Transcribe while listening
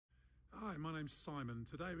Hi, my name's Simon.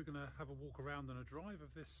 Today we're going to have a walk around and a drive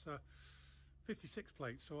of this 56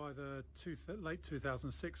 plate, so either late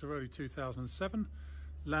 2006 or early 2007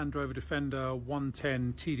 Land Rover Defender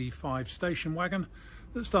 110 TD5 station wagon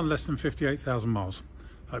that's done less than 58,000 miles.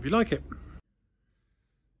 Hope you like it.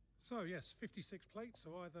 So yes, 56 plate,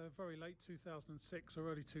 so either very late 2006 or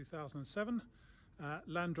early 2007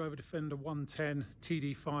 Land Rover Defender 110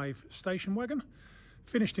 TD5 station wagon.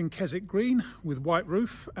 Finished in Keswick green with white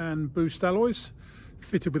roof and boost alloys,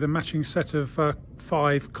 fitted with a matching set of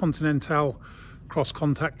 5 Continental cross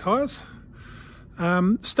contact tyres.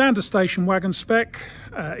 Standard station wagon spec,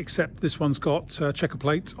 except this one's got checker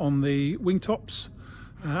plates on the wing tops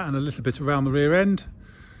and a little bit around the rear end.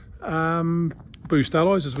 Boost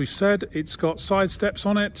alloys, as we said. It's got side steps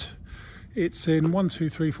on it. It's in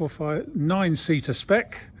 9-seater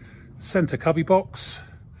spec, centre cubby box.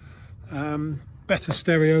 Better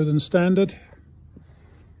stereo than standard.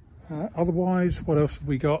 Otherwise, what else have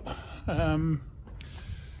we got?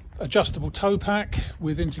 Adjustable tow pack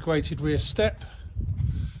with integrated rear step.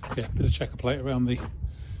 Yeah, bit of checker plate around the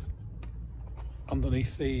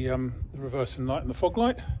underneath the reversing light and the fog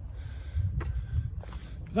light.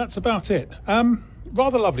 That's about it.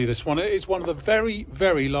 Rather lovely, this one. It is one of the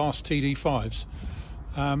very last TD5s,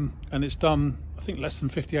 and it's done, I think, less than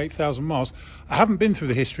 58,000 miles. I haven't been through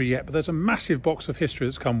the history yet, but there's a massive box of history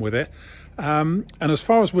that's come with it. And as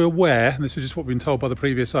far as we're aware, and this is just what we've been told by the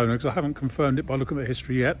previous owner, because I haven't confirmed it by looking at the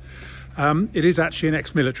history yet, it is actually an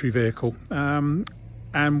ex-military vehicle,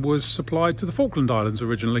 and was supplied to the Falkland Islands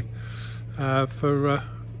originally for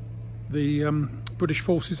the British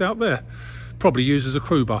forces out there. Probably used as a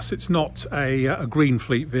crew bus. It's not a Green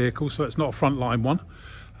Fleet vehicle, so it's not a frontline one.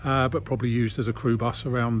 But probably used as a crew bus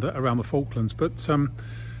around the Falklands. But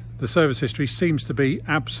the service history seems to be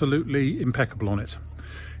absolutely impeccable on it.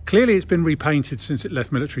 Clearly it's been repainted since it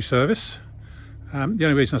left military service. The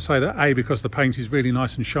only reason I say that, A, because the paint is really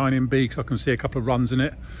nice and shiny, and B, because I can see a couple of runs in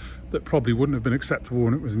it that probably wouldn't have been acceptable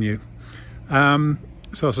when it was new.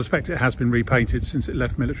 So I suspect it has been repainted since it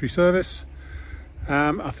left military service.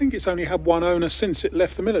 I think it's only had one owner since it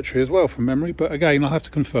left the military as well, from memory, but again, I'll have to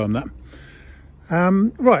confirm that.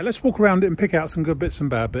 Right, let's walk around it and pick out some good bits and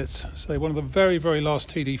bad bits. So one of the very last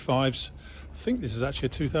TD5s. I think this is actually a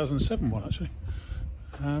 2007 one, actually.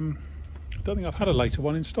 I don't think I've had a later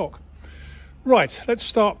one in stock. Right, let's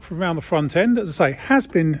start from around the front end. As I say, has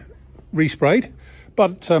been resprayed,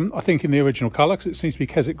 but I think in the original colour, because it seems to be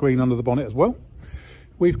Keswick green under the bonnet as well.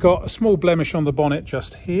 We've got a small blemish on the bonnet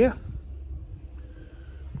just here,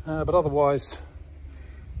 but otherwise,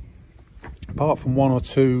 apart from one or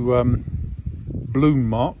two bloom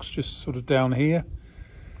marks just sort of down here,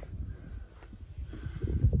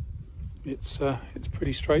 it's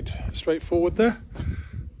pretty straightforward there.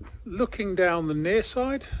 Looking down the near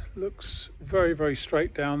side, looks very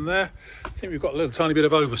straight down there. I think we've got a little tiny bit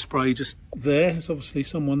of overspray just there. It's obviously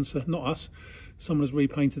someone's, not us, someone has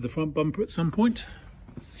repainted the front bumper at some point.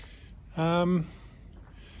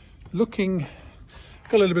 Looking,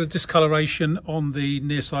 got a little bit of discoloration on the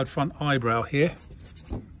near side front eyebrow here.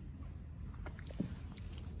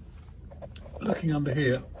 Looking under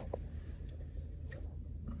here,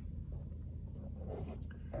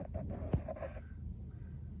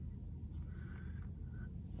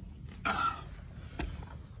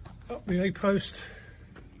 up the A-post,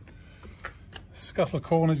 scuttle of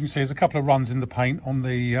corners. You can see there's a couple of runs in the paint on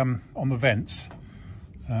the vents,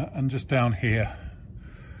 and just down here.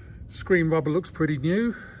 Screen rubber looks pretty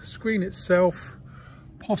new. Screen itself,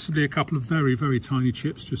 possibly a couple of very tiny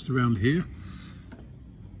chips just around here,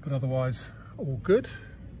 but otherwise all good.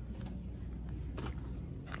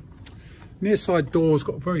 Near side door's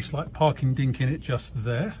got a very slight parking dink in it just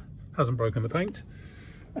there, hasn't broken the paint,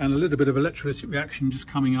 and a little bit of electrolytic reaction just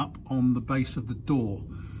coming up on the base of the door.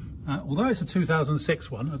 Although it's a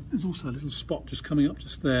 2006 one, there's also a little spot just coming up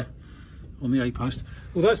just there on the A-post.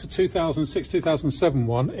 Although it's a 2006-2007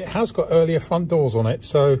 one, it has got earlier front doors on it,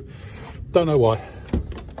 so don't know why,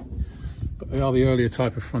 but they are the earlier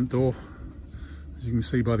type of front door, as you can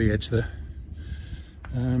see by the edge there.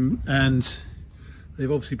 And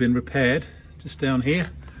they've obviously been repaired just down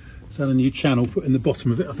here. It's had a new channel put in the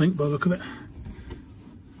bottom of it, I think, by the look of it.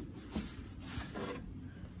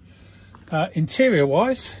 Interior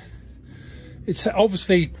wise, it's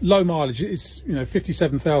obviously low mileage. It's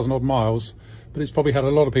 57,000 odd miles, but it's probably had a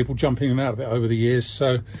lot of people jumping in and out of it over the years,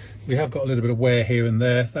 so we have got a little bit of wear here and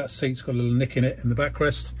there. That seat's got a little nick in it in the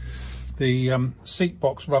backrest. The seat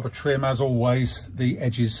box rubber trim, as always, the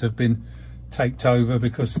edges have been taped over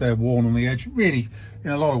because they're worn on the edge. Really,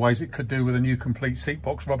 in a lot of ways, it could do with a new complete seat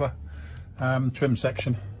box rubber trim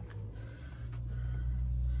section.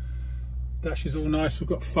 Dash is all nice. We've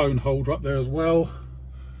got a phone holder up there as well.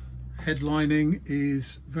 Headlining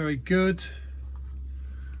is very good.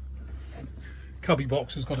 Cubby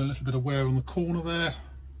box has got a little bit of wear on the corner there.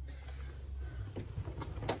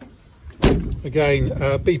 Again,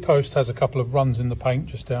 B-post has a couple of runs in the paint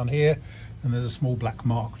just down here, and there's a small black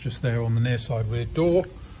mark just there on the near side rear door.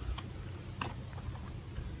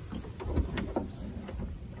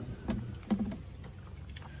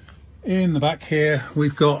 In the back here,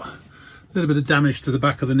 we've got a little bit of damage to the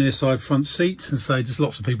back of the near side front seat, and so just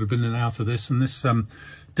lots of people have been in and out of this, and this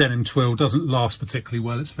denim twill doesn't last particularly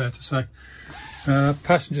well, it's fair to say.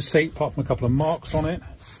 Passenger seat, apart from a couple of marks on it,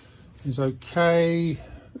 is okay.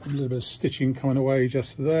 A little bit of stitching coming away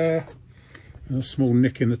just there, and a small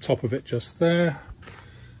nick in the top of it just there.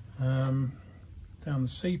 Down the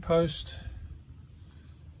seat post.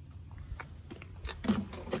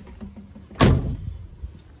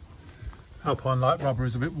 Alpine light rubber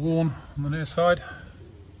is a bit worn on the near side.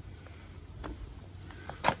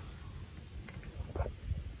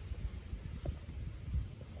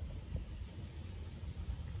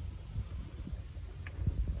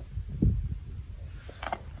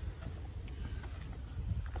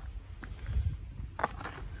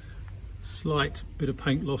 Slight bit of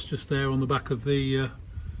paint loss just there on the back of the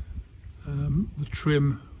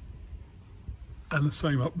trim, and the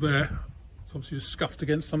same up there. It's obviously just scuffed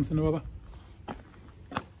against something or other.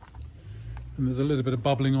 And there's a little bit of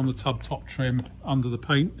bubbling on the tub top trim under the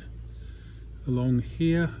paint along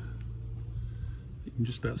here. You can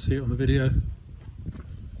just about see it on the video.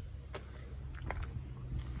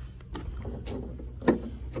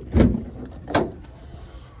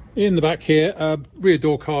 In the back here, rear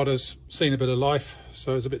door card has seen a bit of life,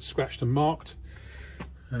 so it's a bit scratched and marked.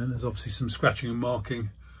 And there's obviously some scratching and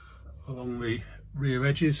marking along the rear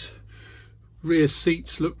edges. Rear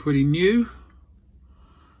seats look pretty new.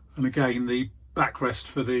 And again, the backrest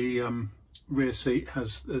for the rear seat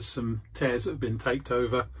there's some tears that have been taped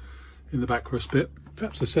over in the backrest bit.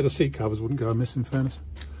 Perhaps a set of seat covers wouldn't go amiss, in fairness.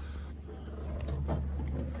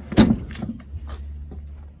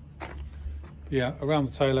 Yeah, around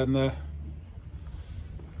the tail end there.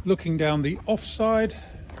 Looking down the offside,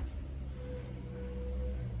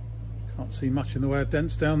 can't see much in the way of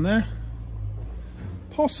dents down there.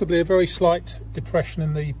 Possibly a very slight depression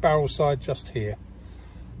in the barrel side just here.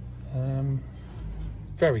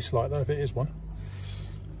 Very slight though, if it is one.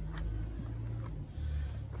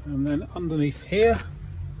 And then underneath here,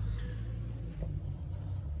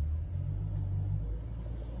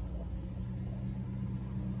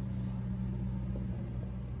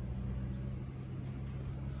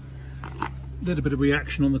 a little bit of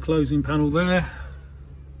reaction on the closing panel there.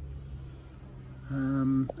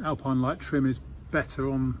 Alpine light trim is better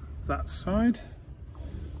on that side.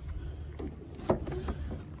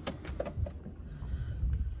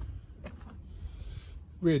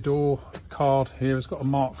 Rear door card here has got a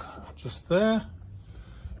mark just there.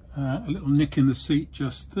 A little nick in the seat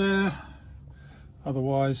just there.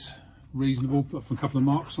 Otherwise reasonable, apart from a couple of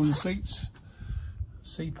marks on the seats.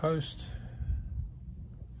 Seat post.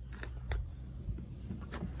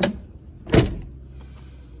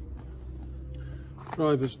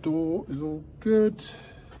 Driver's door is all good.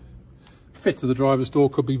 Fit of the driver's door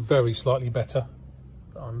could be very slightly better.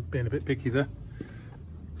 I'm being a bit picky there.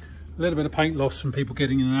 A little bit of paint loss from people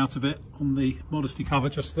getting in and out of it on the modesty cover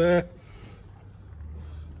just there.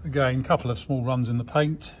 Again, a couple of small runs in the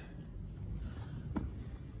paint.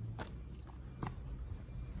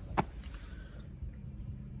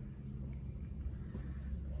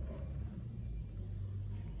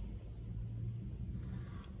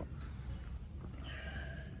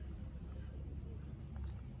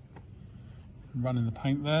 Running the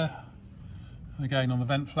paint there, and again on the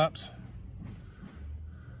vent flaps.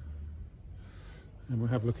 And we'll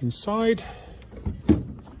have a look inside.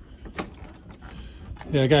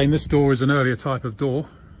 Yeah, again, this door is an earlier type of door.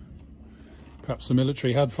 Perhaps the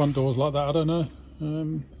military had front doors like that, I don't know.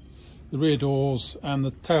 The rear doors and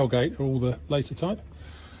the tailgate are all the later type.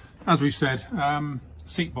 As we've said,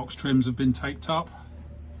 seat box trims have been taped up,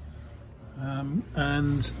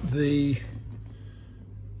 and the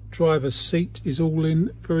driver's seat is all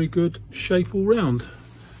in very good shape all round.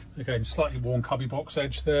 Again, slightly worn cubby box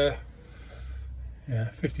edge there. Yeah,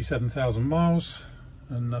 57,000 miles,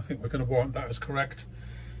 and I think we're going to warrant that as correct,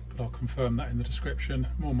 but I'll confirm that in the description.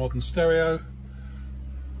 More modern stereo.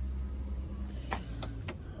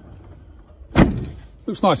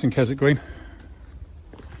 Looks nice in Keswick green.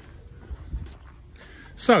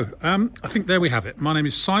 So, I think there we have it. My name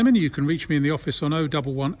is Simon. You can reach me in the office on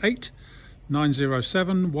 0118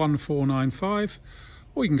 907 1495,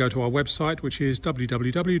 or you can go to our website, which is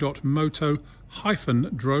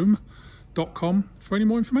www.moto-drome.com for any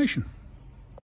more information.